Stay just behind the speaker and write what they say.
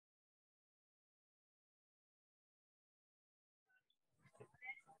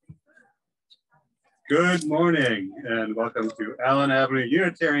Good morning and welcome to Allen Avenue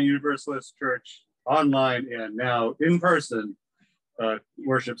Unitarian Universalist Church online and now in person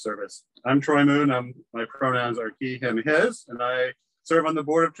worship service. I'm Troy Moon. My pronouns are he, him, his, and I serve on the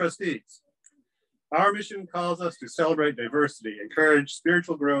Board of Trustees. Our mission calls us to celebrate diversity, encourage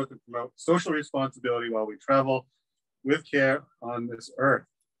spiritual growth, and promote social responsibility while we travel with care on this earth.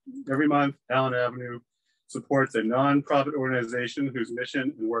 Every month, Allen Avenue supports a nonprofit organization whose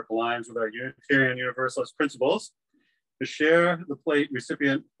mission and work aligns with our Unitarian Universalist principles. The Share the Plate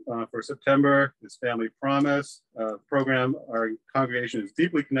recipient for September is Family Promise, a program our congregation is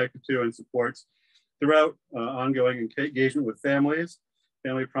deeply connected to and supports throughout ongoing engagement with families.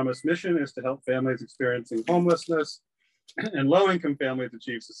 Family Promise mission is to help families experiencing homelessness and low-income families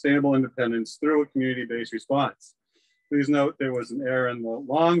achieve sustainable independence through a community-based response. Please note there was an error in the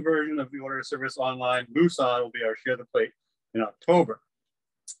long version of the order of service online. Musa will be our Share the Plate in October.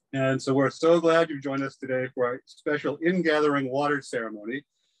 And so we're so glad you've joined us today for our special Ingathering water ceremony.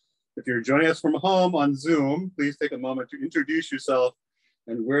 If you're joining us from home on Zoom, please take a moment to introduce yourself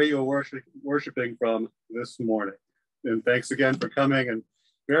and where you're worshiping from this morning. And thanks again for coming and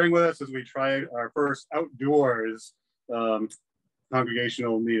bearing with us as we try our first outdoors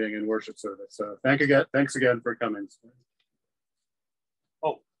congregational meeting and worship service. So thanks again for coming.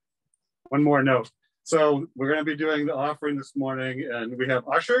 Oh, one more note. So we're going to be doing the offering this morning, and we have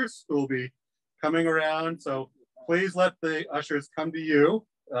ushers who will be coming around. So please let the ushers come to you.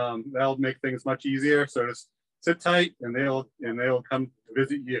 That'll make things much easier. So just sit tight, and they'll come to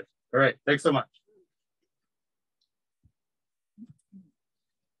visit you. All right. Thanks so much.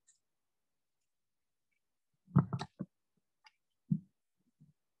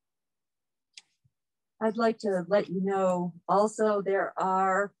 I'd like to let you know also there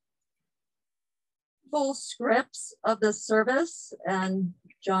are full scripts of the service, and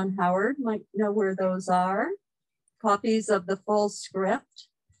John Howard might know where those are. Copies of the full script.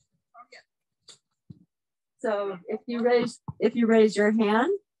 So if you raise your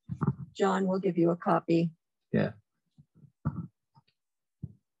hand, John will give you a copy. Yeah.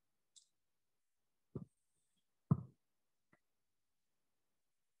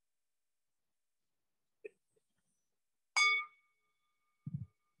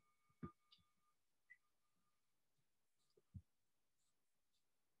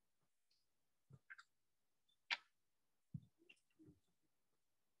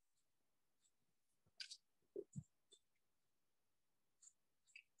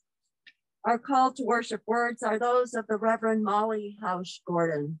 Our call to worship words are those of the Reverend Molly Hausch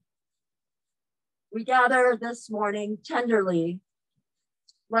Gordon. We gather this morning tenderly,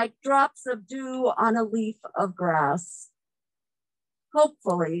 like drops of dew on a leaf of grass.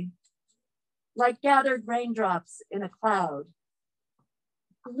 Hopefully, like gathered raindrops in a cloud.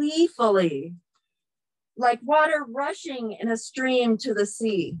 Gleefully, like water rushing in a stream to the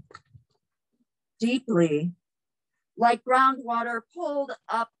sea. Deeply, like groundwater pulled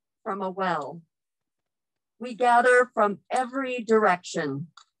up from a well. We gather from every direction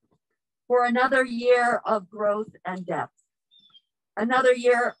for another year of growth and depth, another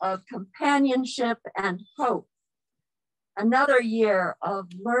year of companionship and hope, another year of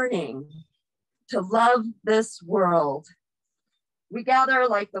learning to love this world. We gather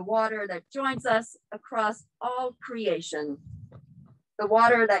like the water that joins us across all creation, the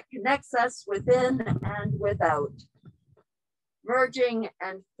water that connects us within and without, merging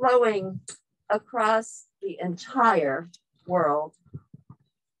and flowing across the entire world.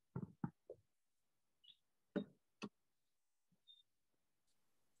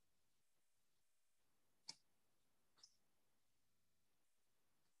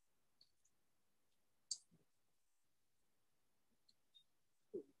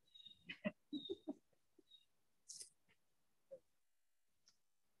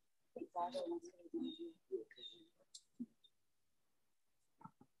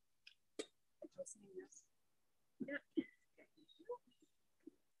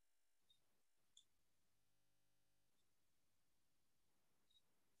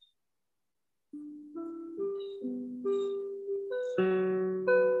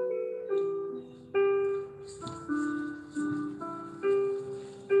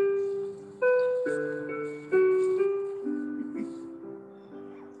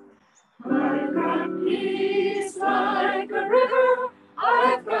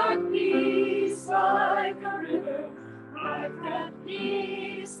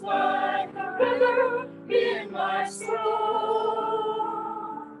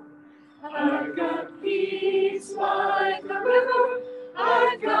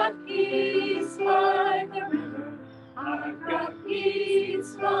 I've got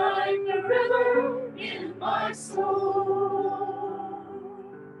peace like the river in my soul.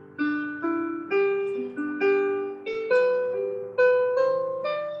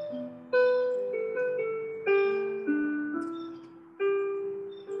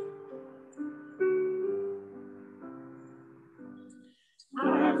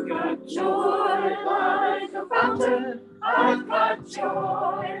 I've got joy like a fountain. I've got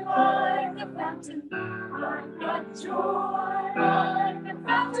joy like a fountain. I've got joy like a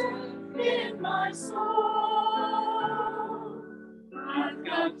fountain in my soul. I've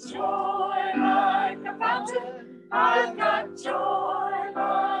got joy like a fountain. I've got joy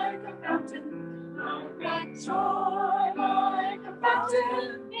like a fountain. I've got joy like a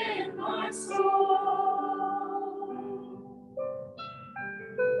fountain in my soul.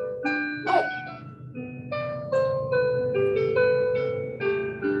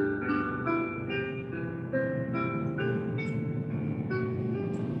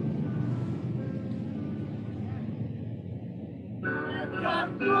 I've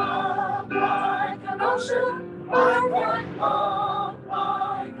got love like an ocean. I've got love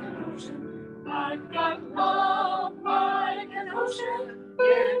like an ocean. I've got love like an ocean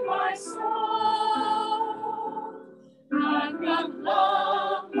in my soul. I've got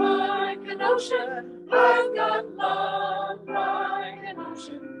love like an ocean. I've got love like an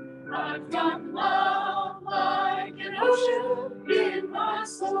ocean. I've got love like an ocean in my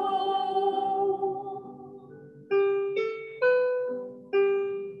soul.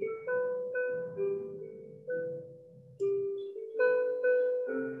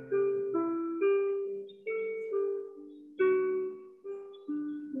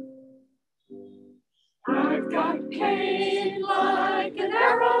 I've got pain like an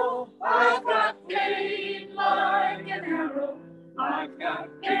arrow. I've got pain like an arrow. I've got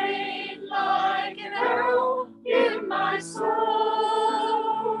pain like an arrow in my soul.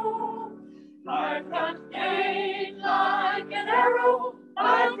 I've got pain like an arrow.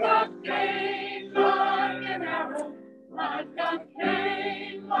 I've got pain like an arrow. I've got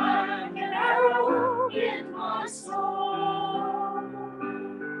pain like an arrow in my soul.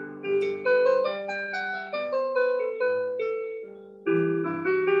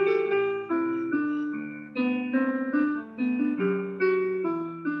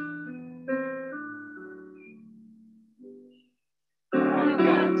 I've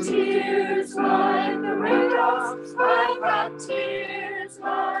got tears like the raindrops. I've got tears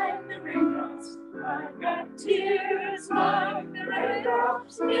like the raindrops. I've got tears like the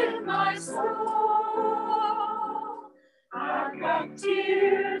raindrops in my soul. I've got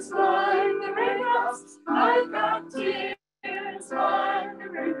tears like the raindrops. I've got tears like the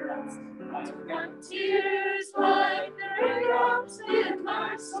raindrops. I've got tears like the raindrops in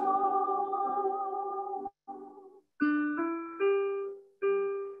my soul.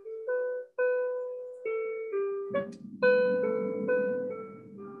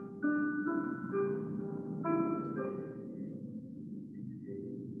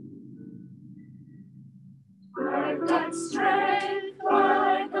 I've got strength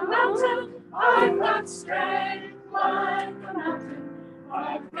like a mountain. I've got strength like a mountain.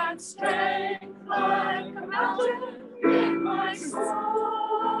 I've got strength like a mountain in my soul.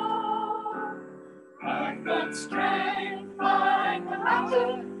 I've got strength like a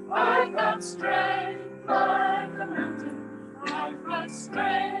mountain. I've got strength like a mountain. I've got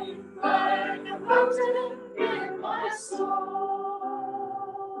strength like a mountain in my soul.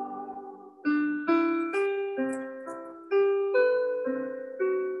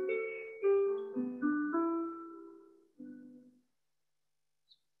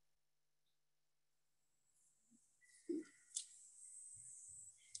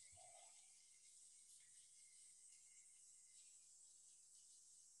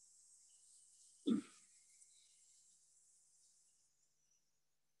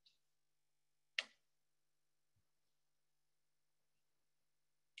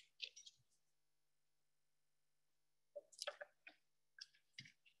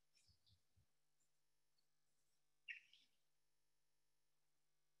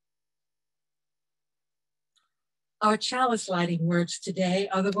 Our chalice lighting words today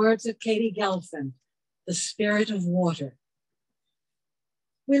are the words of Katie Gelfand, the spirit of water.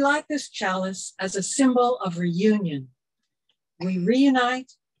 We light this chalice as a symbol of reunion. We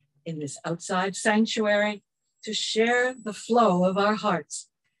reunite in this outside sanctuary to share the flow of our hearts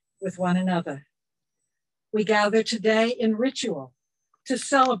with one another. We gather today in ritual to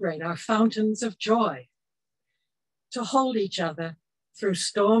celebrate our fountains of joy, to hold each other through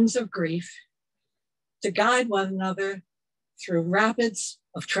storms of grief, to guide one another through rapids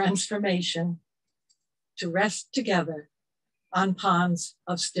of transformation, to rest together on ponds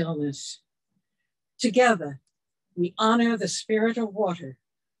of stillness, Together, we honor the spirit of water,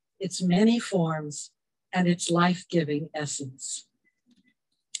 its many forms, and its life-giving essence.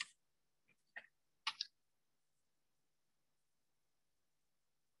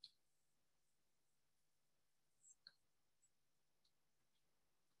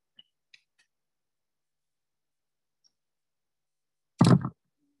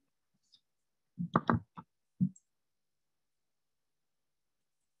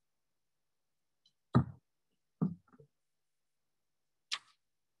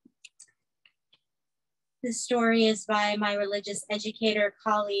 This story is by my religious educator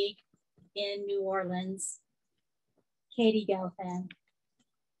colleague in New Orleans, Katie Gelfand.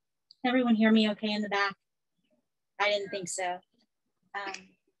 Everyone hear me okay in the back? I didn't think so.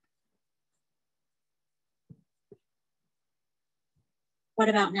 What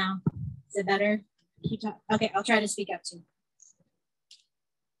about now? Is it better? Keep talking. Okay, I'll try to speak up too.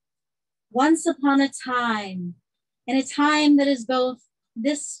 Once upon a time, in a time that is both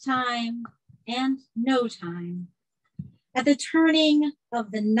this time and no time, at the turning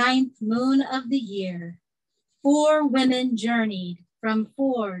of the 9th moon of the year, 4 women journeyed from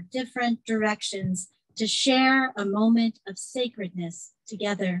 4 different directions to share a moment of sacredness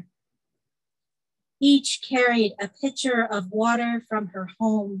together. Each carried a pitcher of water from her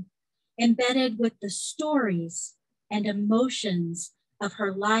home, embedded with the stories and emotions of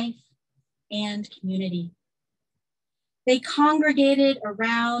her life and community. They congregated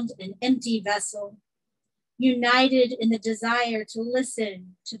around an empty vessel, united in the desire to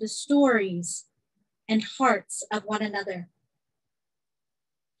listen to the stories and hearts of one another.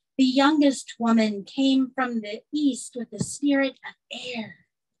 The youngest woman came from the east with the spirit of air.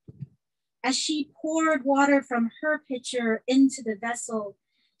 As she poured water from her pitcher into the vessel,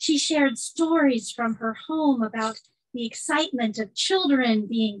 she shared stories from her home about the excitement of children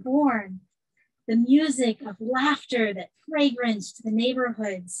being born, the music of laughter that fragranced the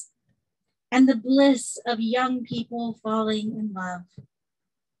neighborhoods, and the bliss of young people falling in love.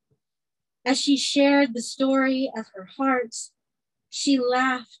 As she shared the story of her heart, she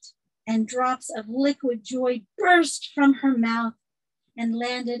laughed, and drops of liquid joy burst from her mouth and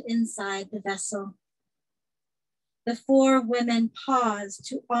landed inside the vessel. The 4 women paused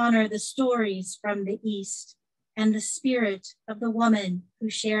to honor the stories from the East and the spirit of the woman who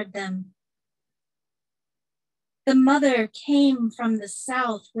shared them. The mother came from the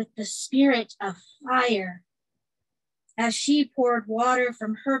South with the spirit of fire. As she poured water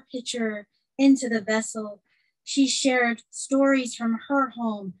from her pitcher into the vessel, she shared stories from her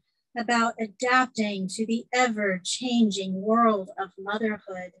home about adapting to the ever-changing world of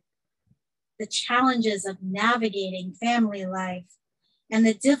motherhood, the challenges of navigating family life, and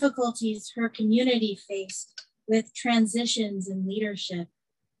the difficulties her community faced with transitions in leadership.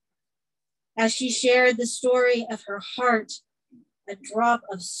 As she shared the story of her heart, a drop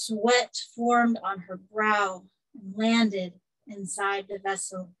of sweat formed on her brow and landed inside the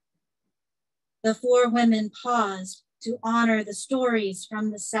vessel. The 4 women paused to honor the stories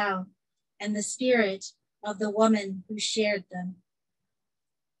from the South and the spirit of the woman who shared them.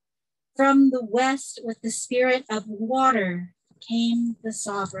 From the West, with the spirit of water, came the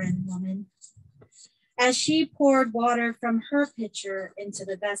sovereign woman. As she poured water from her pitcher into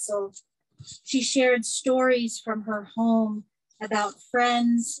the vessel, she shared stories from her home about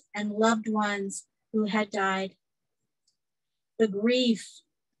friends and loved ones who had died, the grief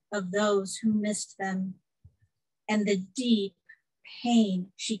of those who missed them, and the deep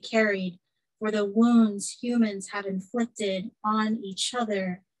pain she carried for the wounds humans had inflicted on each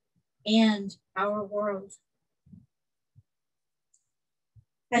other and our world.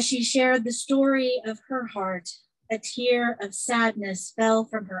 As she shared the story of her heart, a tear of sadness fell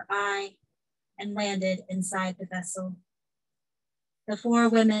from her eye and landed inside the vessel. The 4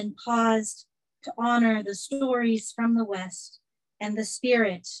 women paused to honor the stories from the West and the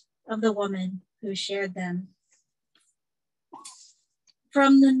spirit of the woman who shared them.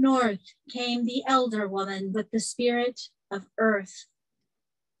 From the North came the elder woman with the spirit of earth.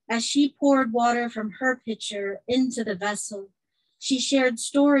 As she poured water from her pitcher into the vessel, she shared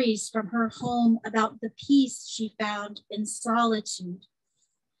stories from her home about the peace she found in solitude,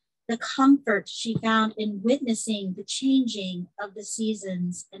 the comfort she found in witnessing the changing of the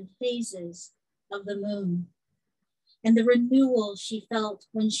seasons and phases of the moon, and the renewal she felt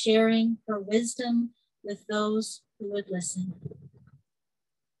when sharing her wisdom with those who would listen.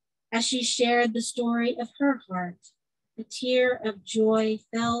 As she shared the story of her heart, a tear of joy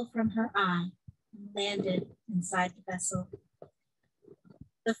fell from her eye and landed inside the vessel.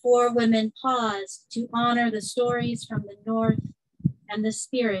 The 4 women paused to honor the stories from the North and the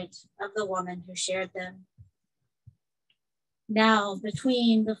spirit of the woman who shared them. Now,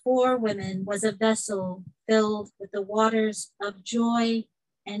 between the four women was a vessel filled with the waters of joy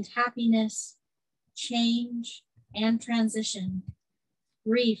and happiness, change and transition,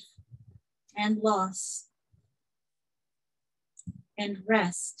 grief and loss, and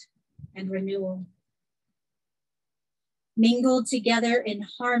rest and renewal. Mingled together in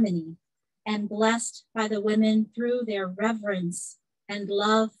harmony and blessed by the women through their reverence and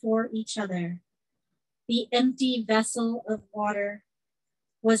love for each other, the empty vessel of water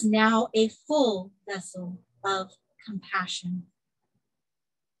was now a full vessel of compassion.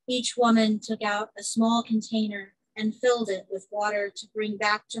 Each woman took out a small container and filled it with water to bring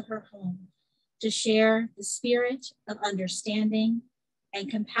back to her home, to share the spirit of understanding and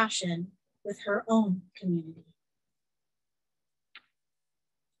compassion with her own community.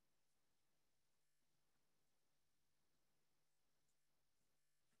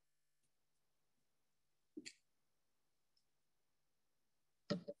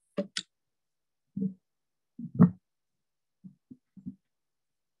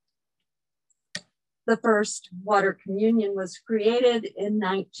 The first water communion was created in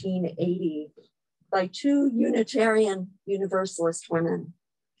 1980 by two Unitarian Universalist women,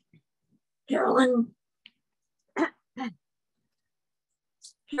 Carolyn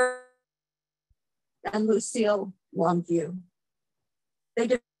and Lucille Longview.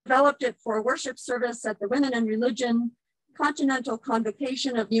 They developed it for worship service at the Women in Religion Continental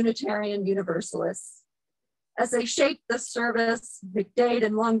Convocation of Unitarian Universalists. As they shaped the service, McDade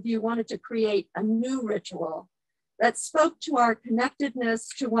and Longview wanted to create a new ritual that spoke to our connectedness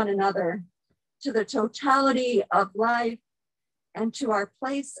to one another, to the totality of life, and to our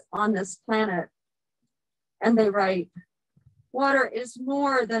place on this planet. And they write, water is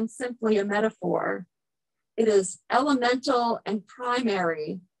more than simply a metaphor. It is elemental and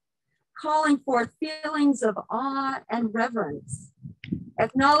primary, calling forth feelings of awe and reverence,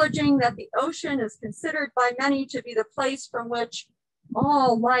 acknowledging that the ocean is considered by many to be the place from which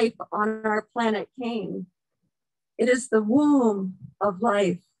all life on our planet came. It is the womb of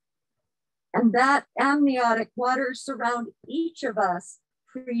life, and that amniotic waters surround each of us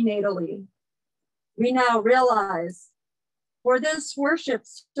prenatally. We now realize for this worship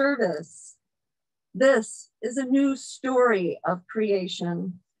service, this is a new story of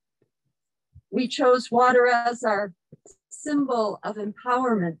creation. We chose water as our symbol of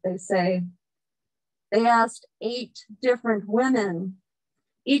empowerment, they say. They asked 8 different women,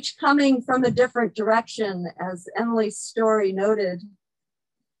 each coming from a different direction, as Emily's story noted,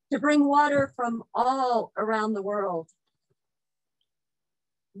 to bring water from all around the world.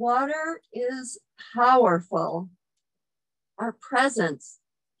 Water is powerful. Our presence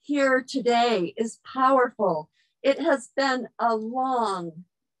here today is powerful. It has been a long,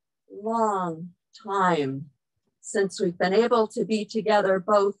 long time since we've been able to be together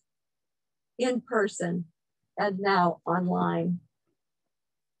both in person and now online.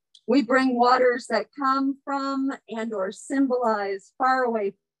 We bring waters that come from and or symbolize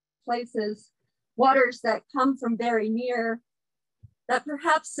faraway places, waters that come from very near, that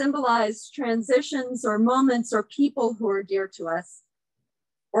perhaps symbolize transitions or moments or people who are dear to us,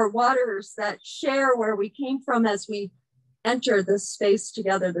 or waters that share where we came from as we enter this space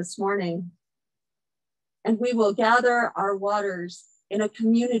together this morning. And we will gather our waters in a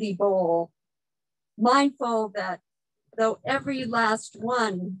community bowl, mindful that though every last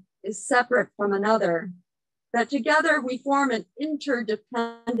one is separate from another, that together we form an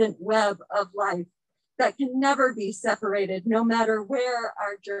interdependent web of life that can never be separated, no matter where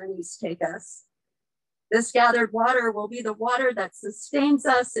our journeys take us. This gathered water will be the water that sustains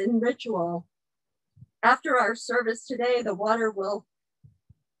us in ritual. After our service today, the water will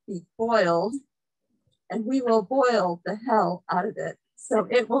be boiled, and we will boil the hell out of it. So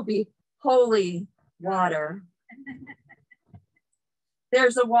it will be holy water.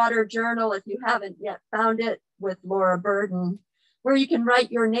 There's a water journal, if you haven't yet found it, with Laura Burden, where you can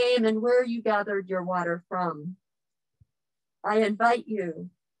write your name and where you gathered your water from. I invite you,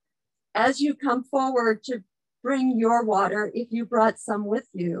 as you come forward, to bring your water if you brought some with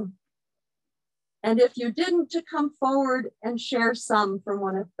you. And if you didn't, to come forward and share some from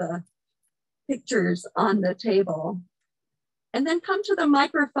one of the pictures on the table. And then come to the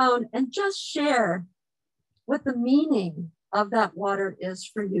microphone and just share what the meaning of that water is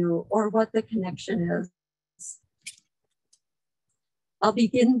for you, or what the connection is. I'll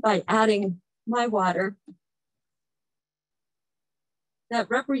begin by adding my water that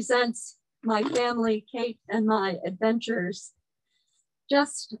represents my family, Kate, and my adventures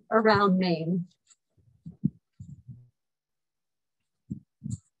just around Maine.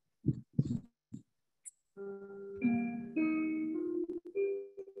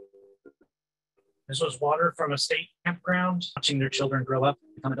 This was water from a state campground. Watching their children grow up,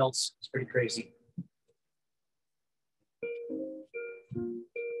 become adults, it's pretty crazy.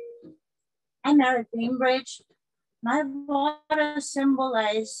 I'm Mary Greenbridge. My water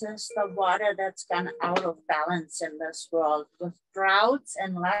symbolizes the water that's gone out of balance in this world, with droughts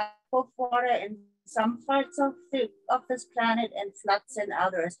and lack of water in some parts of this planet and floods in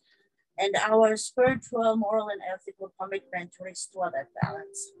others, and our spiritual, moral, and ethical commitment to restore that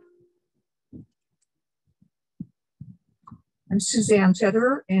balance. I'm Suzanne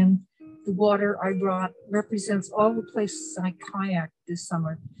Federer, and the water I brought represents all the places I kayaked this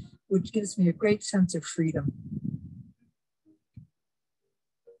summer, which gives me a great sense of freedom.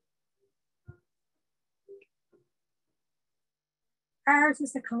 Ours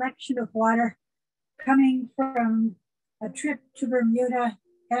is a collection of water coming from a trip to Bermuda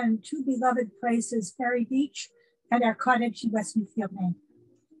and two beloved places, Ferry Beach and our cottage in West Newfield, Maine.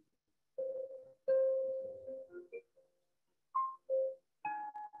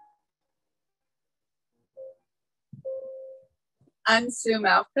 I'm Sue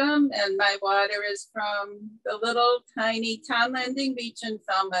Malcolm, and my water is from the little tiny town landing beach in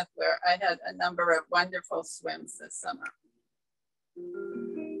Falmouth, where I had a number of wonderful swims this summer.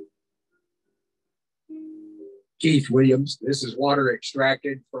 Keith Williams. This is water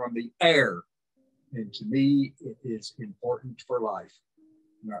extracted from the air. And to me, it is important for life.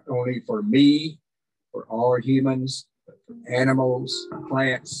 Not only for me, for all humans, but for animals,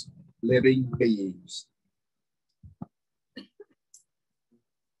 plants, living beings.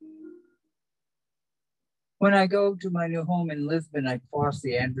 When I go to my new home in Lisbon, I cross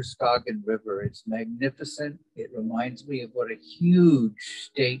the Androscoggin River. It's magnificent. It reminds me of what a huge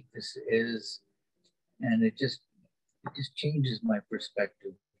state this is. And it just changes my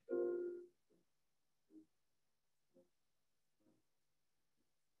perspective.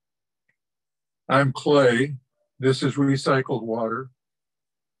 I'm Clay. This is recycled water,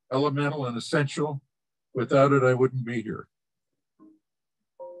 elemental and essential. Without it, I wouldn't be here.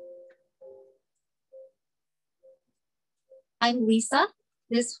 I'm Lisa.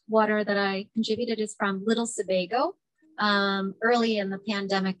 This water that I contributed is from Little Sebago. Early in the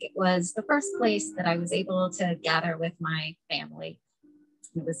pandemic, it was the first place that I was able to gather with my family.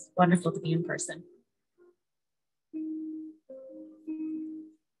 It was wonderful to be in person.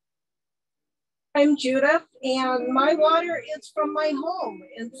 I'm Judith, and my water is from my home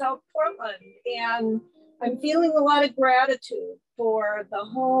in South Portland, and I'm feeling a lot of gratitude for the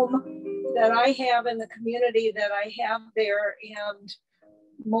home that I have and the community that I have there, and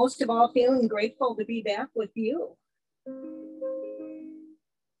most of all, feeling grateful to be back with you.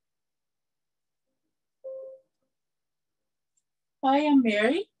 I am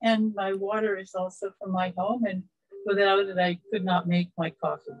Mary, and my water is also from my home, and without it, I could not make my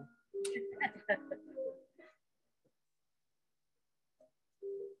coffee.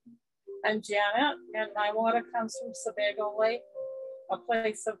 I'm Janet, and my water comes from Sebago Lake, a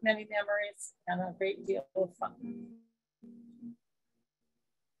place of many memories and a great deal of fun.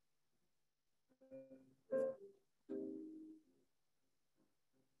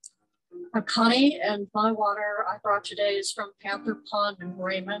 I'm Connie, and my water I brought today is from Panther Pond in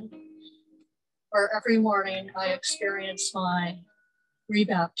Raymond, where every morning I experience my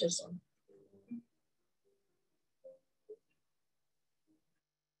rebaptism.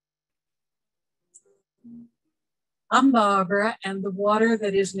 I'm Barbara, and the water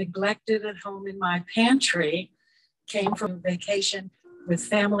that is neglected at home in my pantry came from vacation with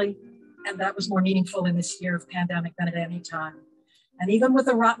family, and that was more meaningful in this year of pandemic than at any time. And even with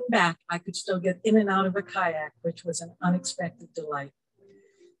a rotten back, I could still get in and out of a kayak, which was an unexpected delight.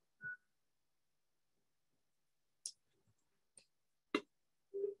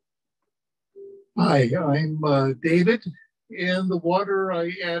 Hi, I'm David, and the water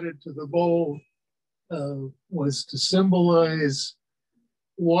I added to the bowl was to symbolize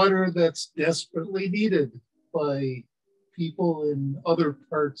water that's desperately needed by people in other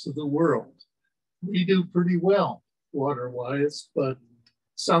parts of the world. We do pretty well water-wise, but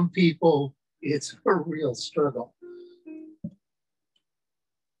some people, it's a real struggle.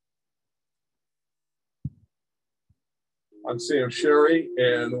 I'm Sam Sherry,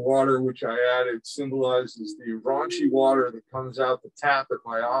 and the water which I added symbolizes the raunchy water that comes out the tap at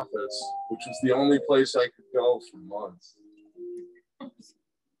my office, which is the only place I could go for months.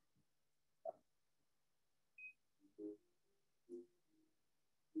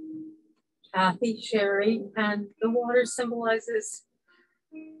 Kathy Sherry, and the water symbolizes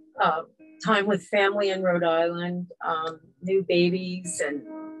time with family in Rhode Island, new babies and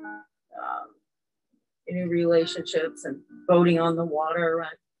new relationships and boating on the water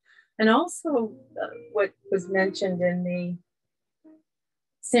And also what was mentioned in the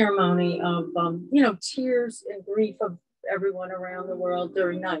ceremony of, you know, tears and grief of everyone around the world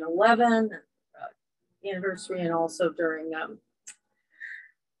during 9/11 anniversary, and also during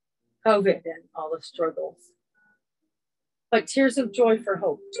COVID and all the struggles. But tears of joy for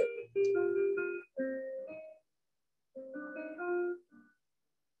hope too.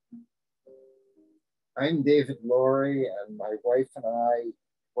 I'm David Laurie, and my wife and I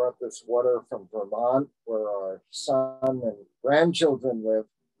brought this water from Vermont, where our son and grandchildren live,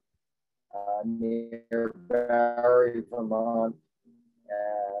 near Barrie, Vermont,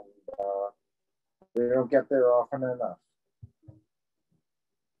 and we don't get there often enough.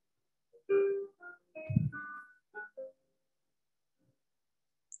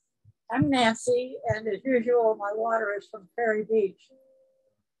 I'm Nancy, and as usual, my water is from Ferry Beach.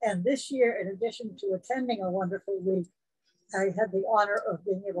 And this year, in addition to attending a wonderful week, I had the honor of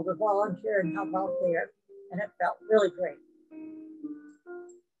being able to volunteer and help out there, and it felt really great.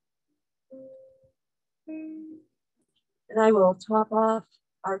 And I will top off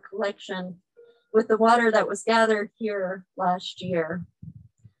our collection with the water that was gathered here last year,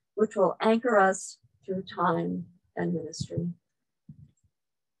 which will anchor us through time and ministry.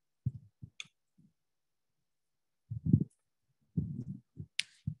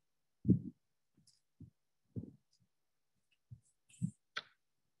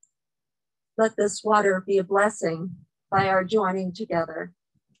 Let this water be a blessing by our joining together,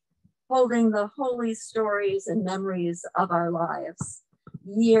 holding the holy stories and memories of our lives,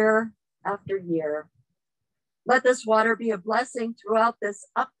 year after year. Let this water be a blessing throughout this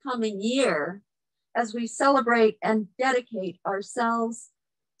upcoming year as we celebrate and dedicate ourselves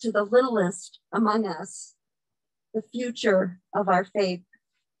to the littlest among us, the future of our faith.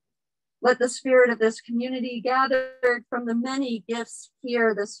 Let the spirit of this community gathered from the many gifts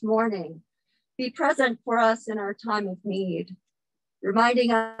here this morning be present for us in our time of need,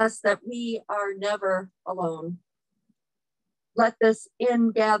 reminding us that we are never alone. Let this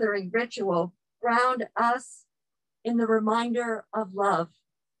in-gathering ritual ground us in the reminder of love.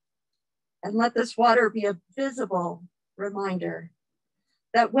 And let this water be a visible reminder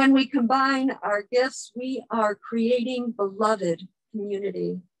that when we combine our gifts, we are creating beloved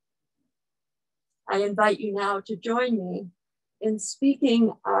community. I invite you now to join me in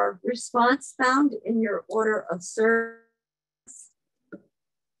speaking our response found in your order of service.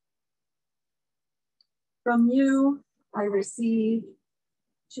 From you I receive,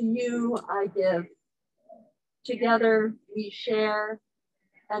 to you I give. Together we share,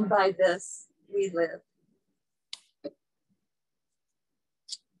 and by this we live.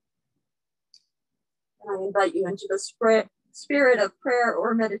 And I invite you into the spirit of prayer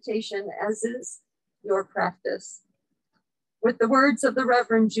or meditation, as is your practice, with the words of the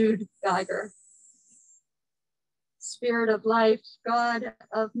Reverend Jude Geiger. Spirit of life, God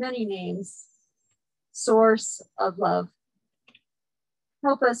of many names, source of love.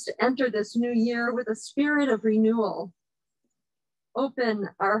 Help us to enter this new year with a spirit of renewal. Open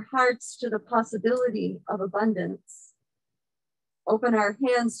our hearts to the possibility of abundance. Open our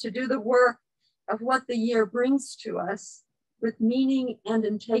hands to do the work of what the year brings to us with meaning and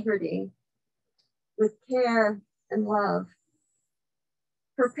integrity, with care and love.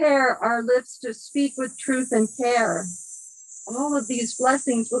 Prepare our lips to speak with truth and care. All of these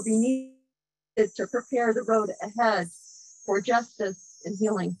blessings will be needed to prepare the road ahead for justice and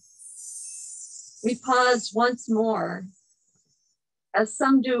healing. We pause once more, as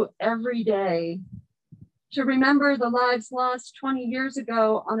some do every day, to remember the lives lost 20 years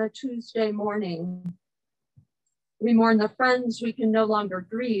ago on a Tuesday morning. We mourn the friends we can no longer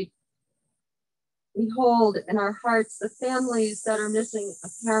grieve. We hold in our hearts the families that are missing a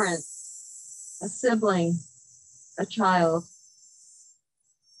parent, a sibling, a child.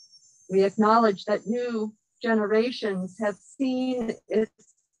 We acknowledge that new generations have seen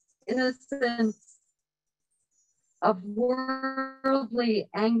its innocence of worldly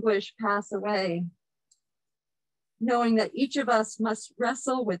anguish pass away, knowing that each of us must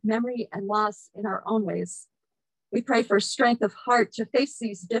wrestle with memory and loss in our own ways. We pray for strength of heart to face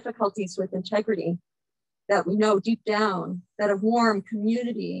these difficulties with integrity, that we know deep down that a warm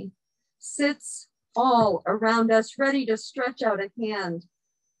community sits all around us, ready to stretch out a hand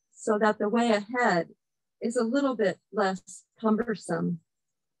so that the way ahead is a little bit less cumbersome,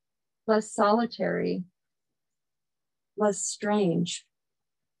 less solitary, less strange.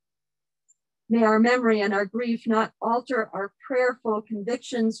 May our memory and our grief not alter our prayerful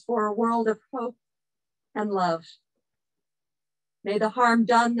convictions for a world of hope and love. May the harm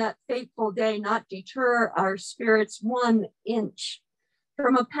done that fateful day not deter our spirits 1 inch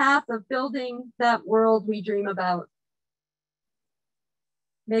from a path of building that world we dream about.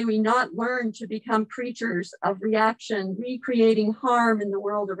 May we not learn to become creatures of reaction, recreating harm in the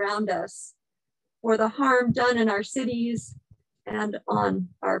world around us, or the harm done in our cities and on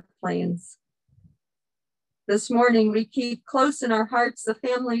our plains. This morning, we keep close in our hearts the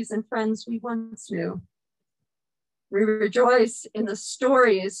families and friends we once knew. We rejoice in the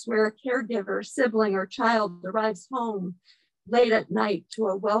stories where a caregiver, sibling, or child arrives home late at night to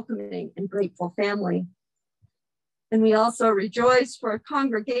a welcoming and grateful family. And we also rejoice for a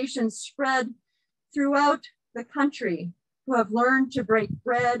congregation spread throughout the country who have learned to break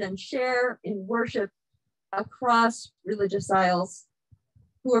bread and share in worship across religious aisles,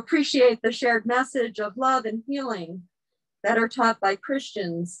 who appreciate the shared message of love and healing that are taught by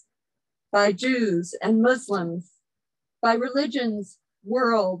Christians, by Jews and Muslims, by religions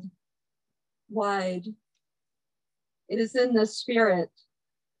worldwide. It is in this spirit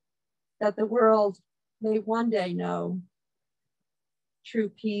that the world may one day know true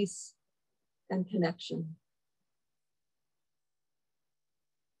peace and connection.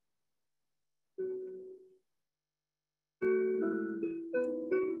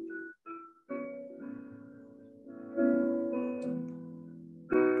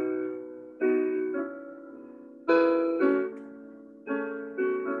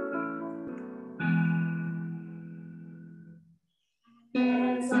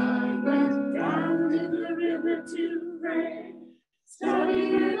 As I went down in the river to pray,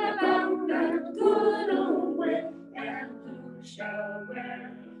 studying about that good old way, and who shall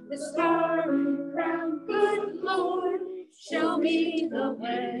wear the starry crown? Good Lord, show me the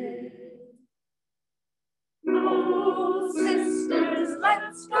way. Oh, sisters,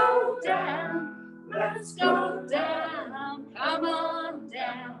 let's go down, let's go down, come on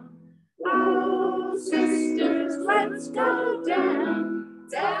down. Oh, sisters, let's go down,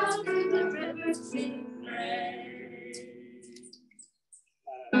 down in the river to pray.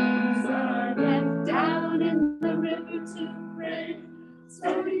 As I went down in the river to pray,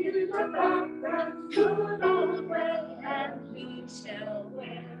 studying about that good old way, and who shall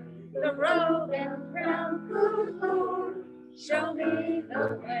wear the robe and crown? Good Lord, show me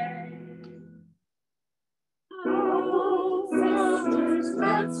the way. Oh, sisters,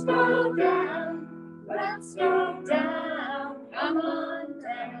 let's go down, let's go down, come on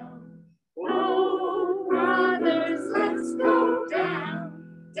down. Oh, brothers, let's go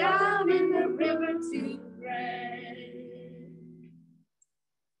down, down in the river to pray.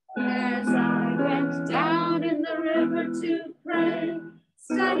 As I went down in the river to pray,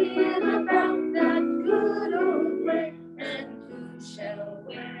 studying about that good old way, and who shall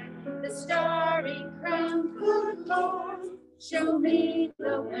wear the starry crown? Good Lord, show me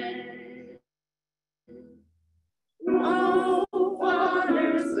the way. Oh,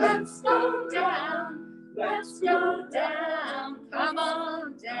 waters, let's go down, come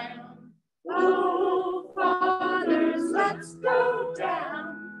on down. Oh, fathers, let's go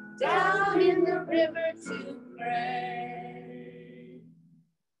down, down in the river to pray.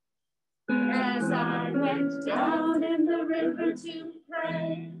 As I went down in the river to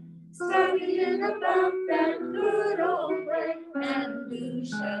pray, studying about that good old way, and who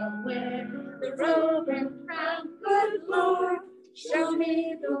shall wear the robe and crown? Good Lord, show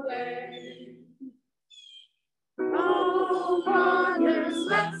me the way. Oh, fathers,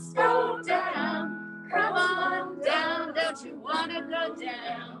 let's go down, come on down, don't you want to go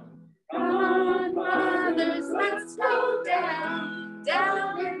down? Come on, fathers, let's go down,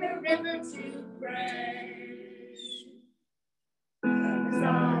 down in the river to pray. As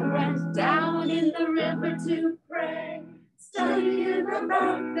I went down in the river to pray, studying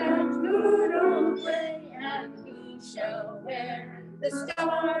about that good old way, and who shall wear the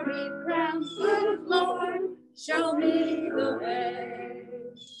starry crown? Good Lord, show me the way.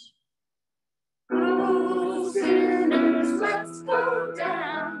 Oh, sinners, let's go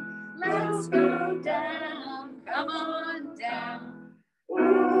down, come on down.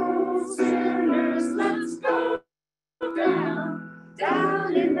 Oh, sinners, let's go down,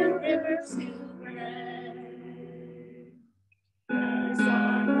 down in the river to pray. As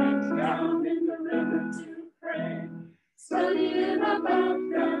I went down in the river to pray, studying about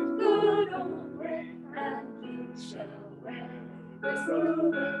that good old way, and who shall wear this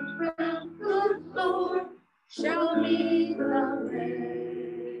robe and crown? Good Lord, show me the way.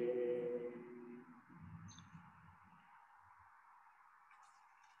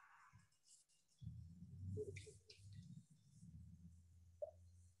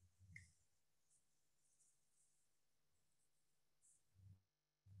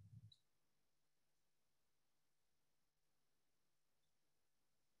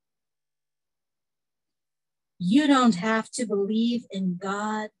 You don't have to believe in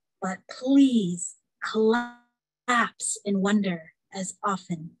God, but please collapse in wonder as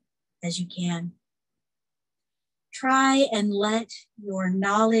often as you can. Try and let your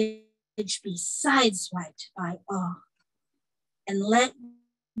knowledge be sideswiped by awe, and let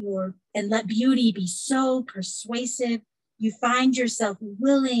beauty be so persuasive you find yourself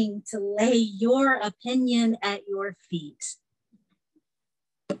willing to lay your opinion at your feet.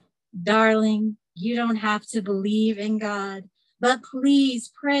 Darling, you don't have to believe in God, but please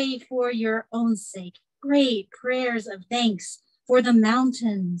pray for your own sake. Great prayers of thanks for the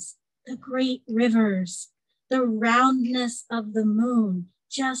mountains, the great rivers, the roundness of the moon,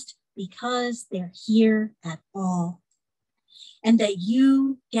 just because they're here at all. And that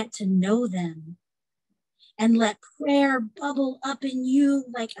you get to know them. And let prayer bubble up in you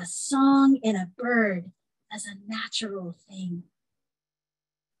like a song in a bird as a natural thing.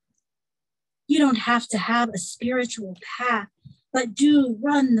 You don't have to have a spiritual path, but do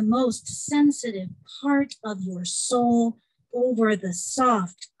run the most sensitive part of your soul over the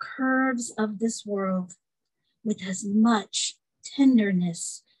soft curves of this world with as much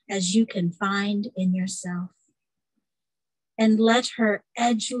tenderness as you can find in yourself. And let her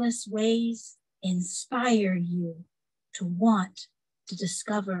edgeless ways inspire you to want to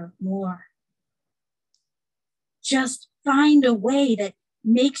discover more. Just find a way that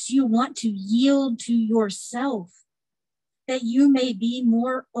makes you want to yield to yourself, that you may be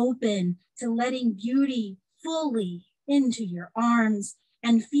more open to letting beauty fully into your arms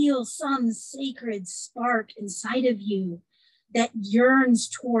and feel some sacred spark inside of you that yearns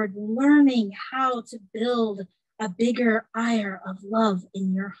toward learning how to build a bigger ire of love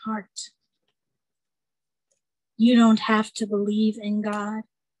in your heart. You don't have to believe in God,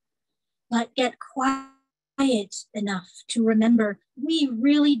 but get quiet enough to remember we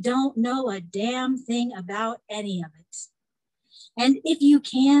really don't know a damn thing about any of it. And if you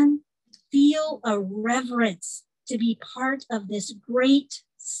can, feel a reverence to be part of this great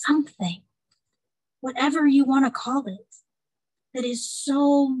something, whatever you want to call it, that is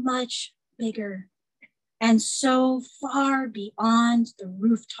so much bigger and so far beyond the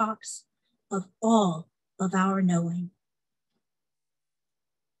rooftops of all of our knowing.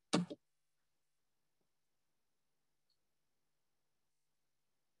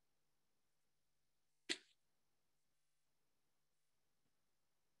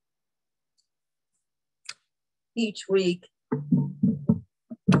 Each week,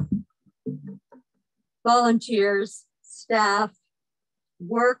 volunteers, staff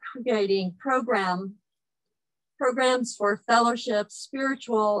work creating programs for fellowship,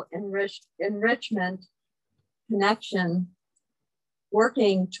 spiritual enrichment, connection,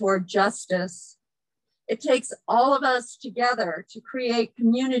 working toward justice. It takes all of us together to create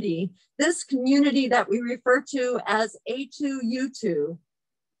community, this community that we refer to as A2U2.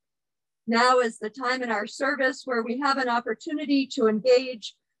 Now is the time in our service where we have an opportunity to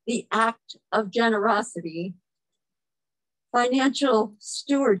engage the act of generosity, financial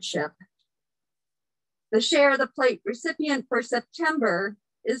stewardship. The Share the Plate recipient for September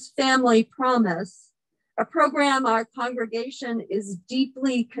is Family Promise, a program our congregation is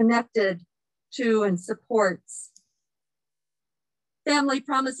deeply connected to and supports. Family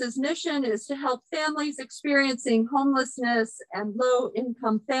Promise's mission is to help families experiencing homelessness and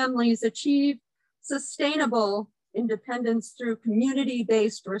low-income families achieve sustainable independence through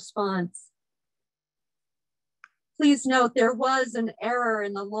community-based response. Please note there was an error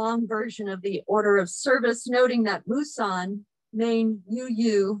in the long version of the order of service, noting that Musan, main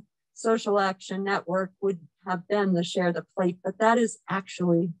UU Social Action Network, would have been the Share the Plate, but that is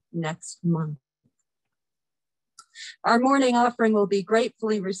actually next month. Our morning offering will be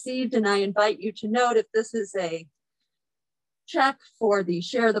gratefully received, and I invite you to note if this is a check for the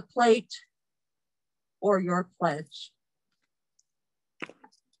Share the Plate or your pledge.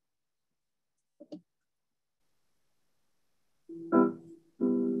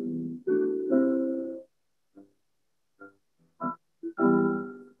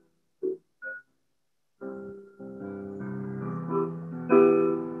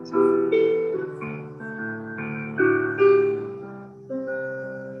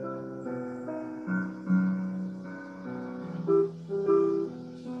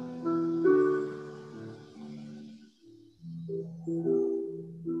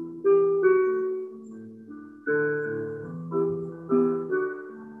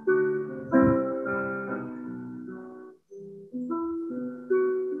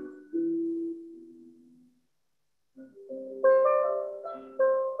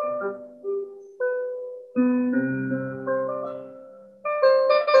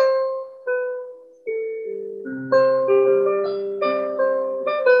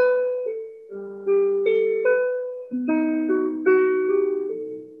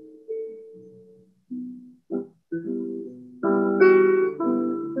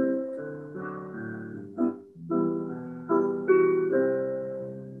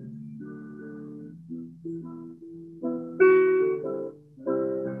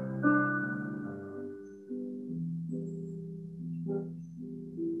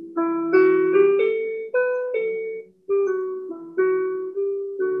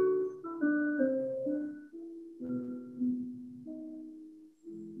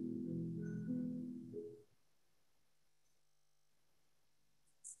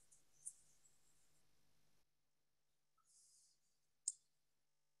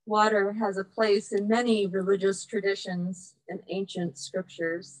 Water has a place in many religious traditions and ancient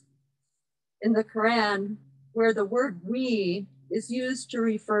scriptures. In the Quran, where the word we is used to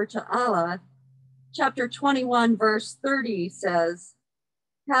refer to Allah, chapter 21, verse 30 says,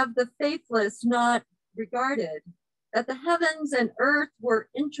 "Have the faithless not regarded that the heavens and earth were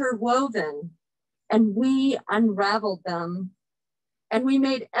interwoven, and we unraveled them, and we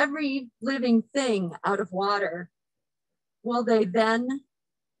made every living thing out of water? Will they then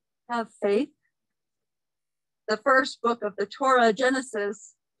have faith?" The first book of the Torah,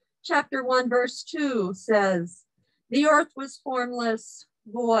 Genesis, chapter 1, verse 2 says, "The earth was formless,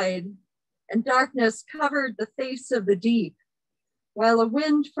 void, and darkness covered the face of the deep, while a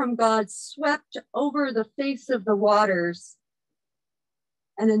wind from God swept over the face of the waters."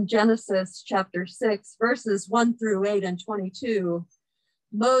 And in Genesis chapter 6, verses 1 through 8 and 22,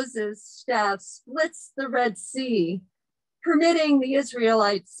 Moses' staff splits the Red Sea, permitting the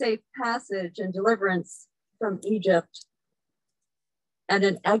Israelites safe passage and deliverance from Egypt. And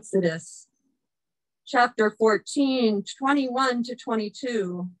in Exodus chapter 14, 21 to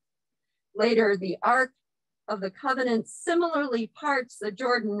 22, later the Ark of the Covenant similarly parts the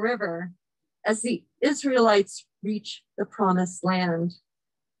Jordan River as the Israelites reach the promised land.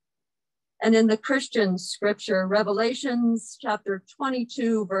 And in the Christian scripture, Revelations chapter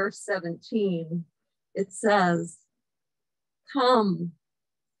 22, verse 17, it says, "Come,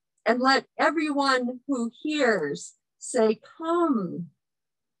 and let everyone who hears say, 'Come,'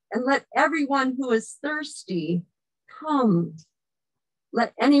 and let everyone who is thirsty come.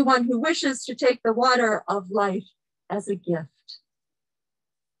 Let anyone who wishes to take the water of life as a gift."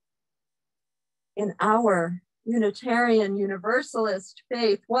 In our Unitarian Universalist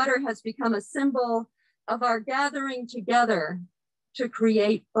faith, water has become a symbol of our gathering together to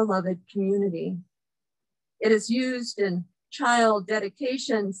create beloved community. It is used in child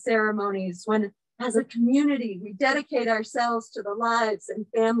dedication ceremonies when, as a community, we dedicate ourselves to the lives and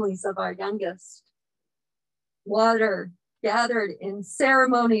families of our youngest. Water gathered in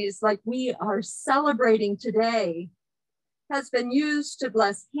ceremonies like we are celebrating today has been used to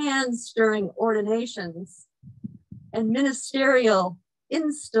bless hands during ordinations and ministerial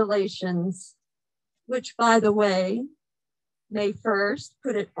installations, which, by the way, May 1st,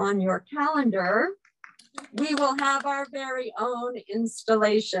 put it on your calendar, we will have our very own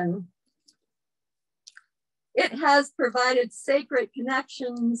installation. It has provided sacred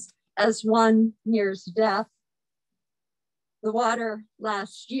connections as one nears death. The water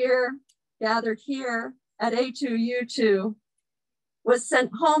last year, gathered here at A2U2, was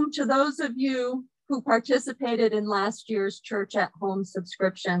sent home to those of you who participated in last year's Church at Home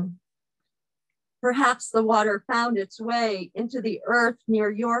subscription. Perhaps the water found its way into the earth near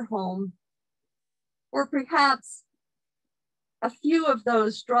your home, or perhaps a few of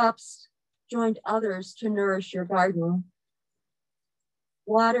those drops joined others to nourish your garden.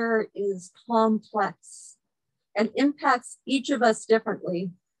 Water is complex and impacts each of us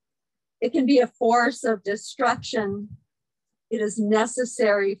differently. It can be a force of destruction. It is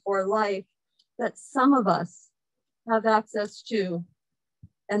necessary for life that some of us have access to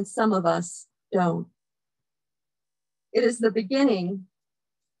and some of us don't. It is the beginning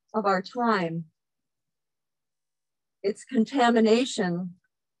of our time. Its contamination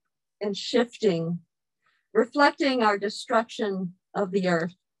and shifting, reflecting our destruction of the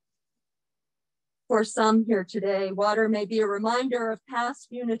earth. For some here today, water may be a reminder of past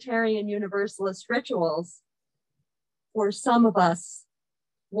Unitarian Universalist rituals. For some of us,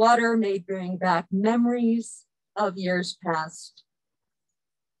 water may bring back memories of years past.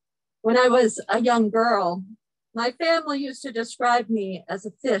 When I was a young girl, my family used to describe me as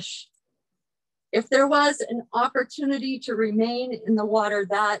a fish. If there was an opportunity to remain in the water,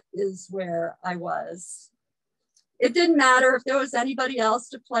 that is where I was. It didn't matter if there was anybody else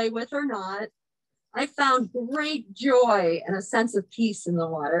to play with or not. I found great joy and a sense of peace in the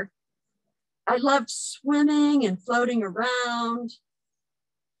water. I loved swimming and floating around.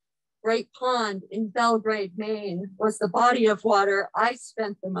 Great Pond in Belgrade, Maine was the body of water I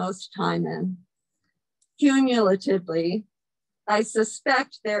spent the most time in. Cumulatively, I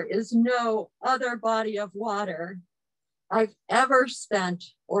suspect there is no other body of water I've ever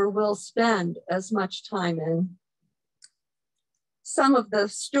spent or will spend as much time in. Some of the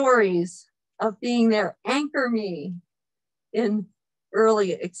stories of being there anchor me in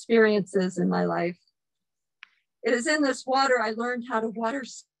early experiences in my life. It is in this water I learned how to water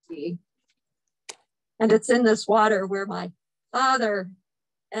ski. And it's in this water where my father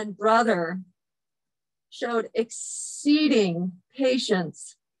and brother showed exceeding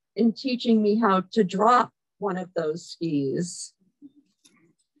patience in teaching me how to drop one of those skis.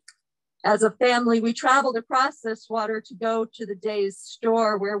 As a family, we traveled across this water to go to the day's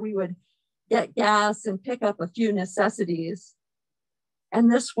store where we would get gas and pick up a few necessities.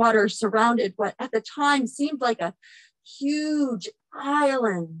 And this water surrounded what at the time seemed like a huge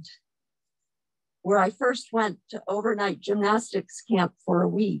island where I first went to overnight gymnastics camp for a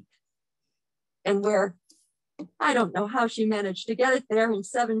week, and where I don't know how she managed to get it there in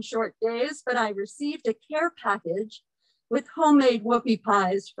 7 short days, but I received a care package with homemade whoopie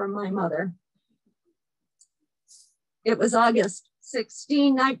pies from my mother. It was August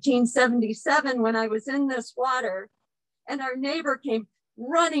 16, 1977 when I was in this water, and our neighbor came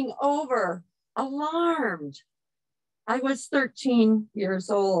running over, alarmed. I was 13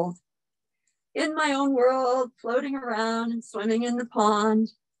 years old, in my own world, floating around and swimming in the pond.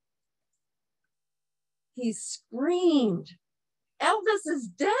 He screamed, "Elvis is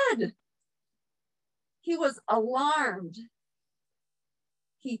dead." He was alarmed.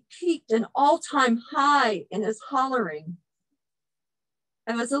 He peaked an all-time high in his hollering.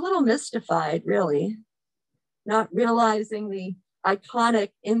 I was a little mystified, really, not realizing the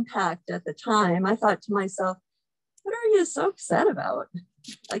iconic impact at the time. I thought to myself, what are you so upset about?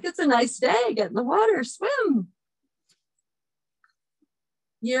 Like, it's a nice day, get in the water, swim.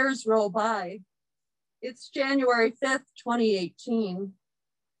 Years roll by. It's January 5th, 2018,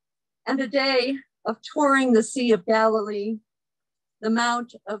 and a day of touring the Sea of Galilee, the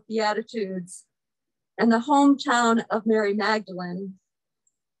Mount of Beatitudes, and the hometown of Mary Magdalene,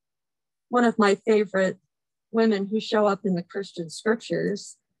 one of my favorite women who show up in the Christian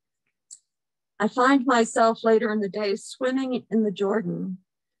scriptures. I find myself later in the day swimming in the Jordan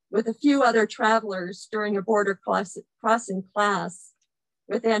with a few other travelers during a border crossing class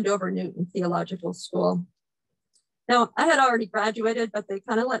with Andover Newton Theological School. Now, I had already graduated, but they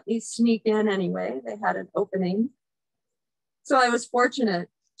kind of let me sneak in anyway. They had an opening. So I was fortunate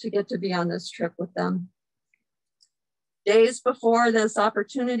to get to be on this trip with them. Days before this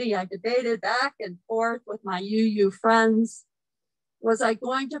opportunity, I debated back and forth with my UU friends. Was I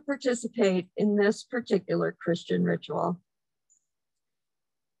going to participate in this particular Christian ritual?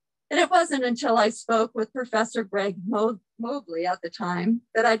 And it wasn't until I spoke with Professor Greg Mobley at the time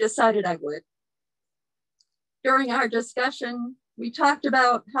that I decided I would. During our discussion, we talked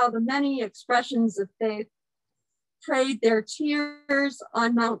about how the many expressions of faith prayed their tears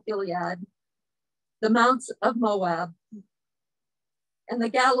on Mount Gilead, the mounts of Moab, and the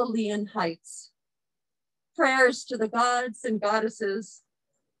Galilean heights. Prayers to the gods and goddesses,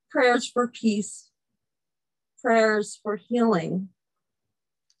 prayers for peace, prayers for healing,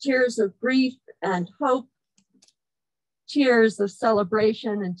 tears of grief and hope, tears of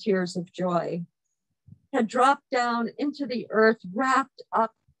celebration and tears of joy, had dropped down into the earth, wrapped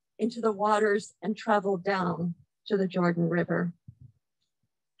up into the waters, and traveled down to the Jordan River.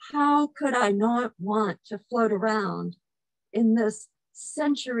 How could I not want to float around in this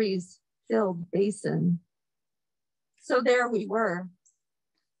centuries-filled basin? So there we were,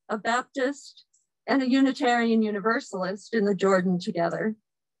 a Baptist and a Unitarian Universalist in the Jordan together,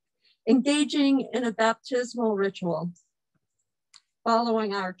 engaging in a baptismal ritual.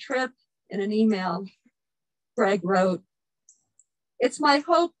 Following our trip, in an email, Greg wrote, "It's my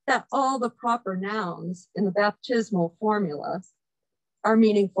hope that all the proper nouns in the baptismal formula are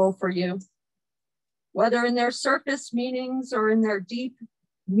meaningful for you, whether in their surface meanings or in their deep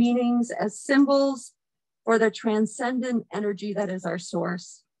meanings as symbols for the transcendent energy that is our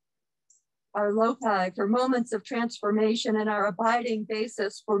source, our loci for moments of transformation, and our abiding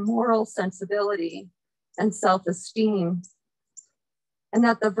basis for moral sensibility and self-esteem, and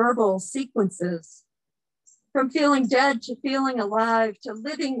that the verbal sequences from feeling dead to feeling alive to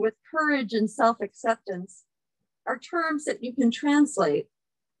living with courage and self-acceptance are terms that you can translate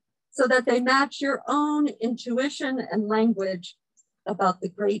so that they match your own intuition and language about the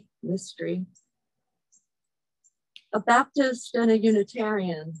great mystery." A Baptist and a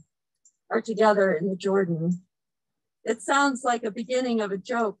Unitarian are together in the Jordan. It sounds like a beginning of a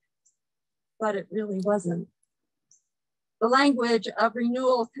joke, but it really wasn't. The language of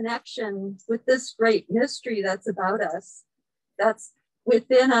renewal connection with this great mystery that's about us, that's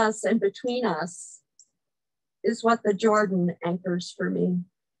within us and between us, is what the Jordan anchors for me.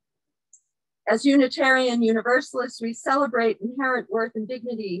 As Unitarian Universalists, we celebrate inherent worth and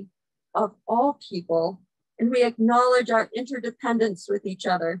dignity of all people, and we acknowledge our interdependence with each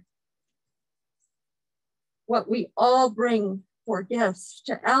other. What we all bring for gifts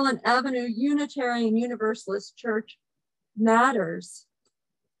to Allen Avenue Unitarian Universalist Church matters,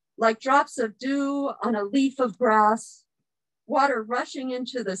 like drops of dew on a leaf of grass, water rushing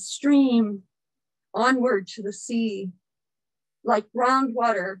into the stream, onward to the sea, like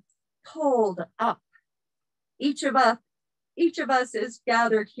groundwater pulled up. Each of us is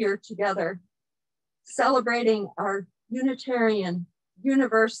gathered here together, celebrating our Unitarian,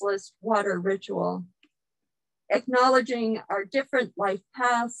 Universalist water ritual, acknowledging our different life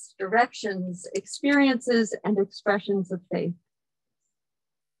paths, directions, experiences, and expressions of faith.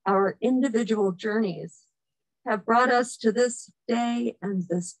 Our individual journeys have brought us to this day and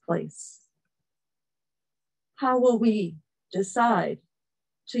this place. How will we decide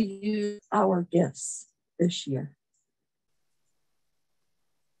to use our gifts this year?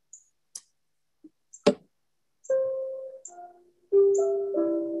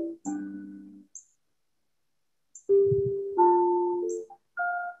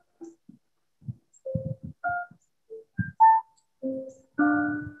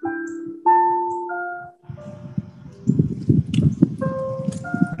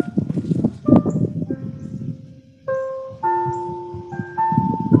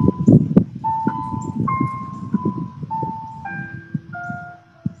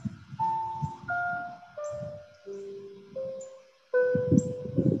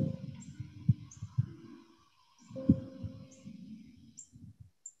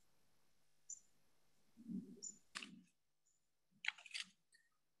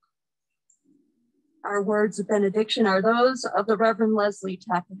 Our words of benediction are those of the Reverend Leslie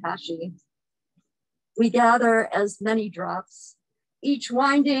Takahashi. We gather as many drops, each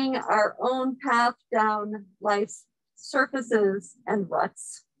winding our own path down life's surfaces and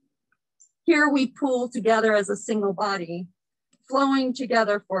ruts. Here we pool together as a single body, flowing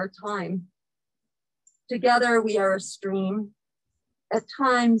together for a time. Together we are a stream, at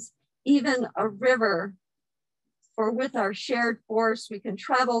times even a river, for with our shared force, we can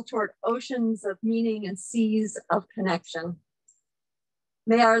travel toward oceans of meaning and seas of connection.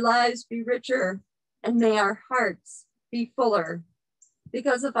 May our lives be richer and may our hearts be fuller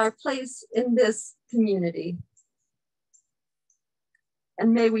because of our place in this community.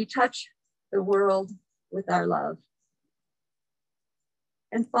 And may we touch the world with our love.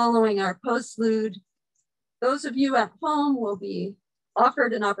 And following our postlude, those of you at home will be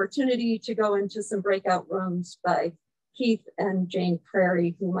offered an opportunity to go into some breakout rooms by Keith and Jane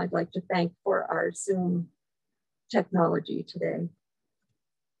Prairie, whom I'd like to thank for our Zoom technology today.